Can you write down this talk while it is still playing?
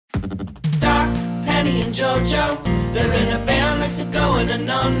Doc, Penny, and JoJo, they're in a band that's going to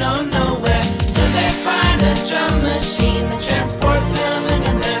nowhere. So they find a drum machine that transports them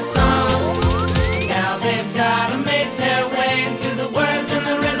into their songs. Now they've got to make their way through the words and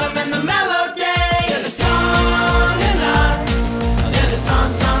the rhythm and the melody. They're the Songonauts. They're the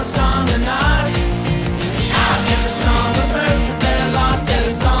Songonauts. Out in the song, the verse that they're lost. They're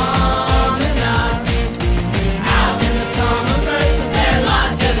the Songonauts. Out in the song, the verse that they're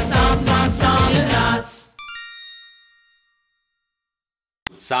lost. They're the Songonauts.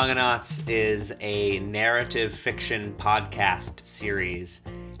 Songonauts is a narrative fiction podcast series,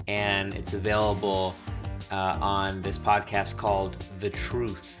 and it's available on this podcast called The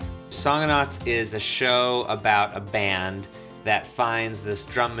Truth. Songonauts is a show about a band that finds this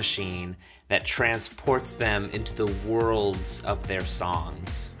drum machine that transports them into the worlds of their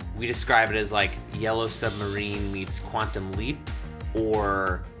songs. We describe it as like Yellow Submarine meets Quantum Leap,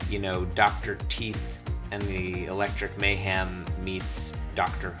 or, you know, Dr. Teeth and the Electric Mayhem meets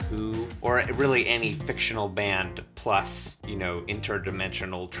Doctor Who, or really any fictional band plus, you know,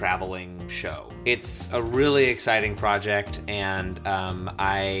 interdimensional traveling show. It's a really exciting project, and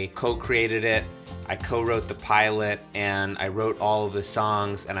I co-created it. I co-wrote the pilot, and I wrote all of the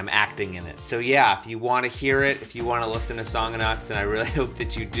songs, and I'm acting in it. So yeah, if you want to hear it, if you want to listen to Songonauts, and I really hope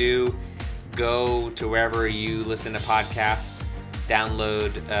that you do, go to wherever you listen to podcasts,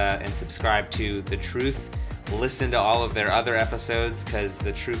 download and subscribe to The Truth. Listen to all of their other episodes, because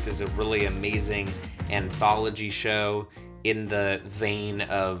The Truth is a really amazing anthology show in the vein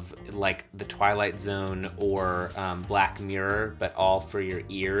of like The Twilight Zone or Black Mirror, but all for your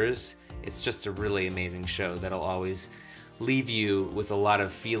ears. It's just a really amazing show that'll always leave you with a lot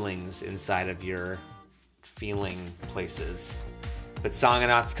of feelings inside of your feeling places. But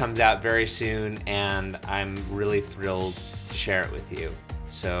Songonauts comes out very soon, and I'm really thrilled to share it with you.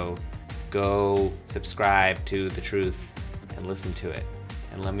 So go subscribe to The Truth and listen to it,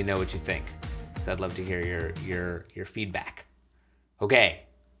 and let me know what you think, because I'd love to hear your feedback. Okay,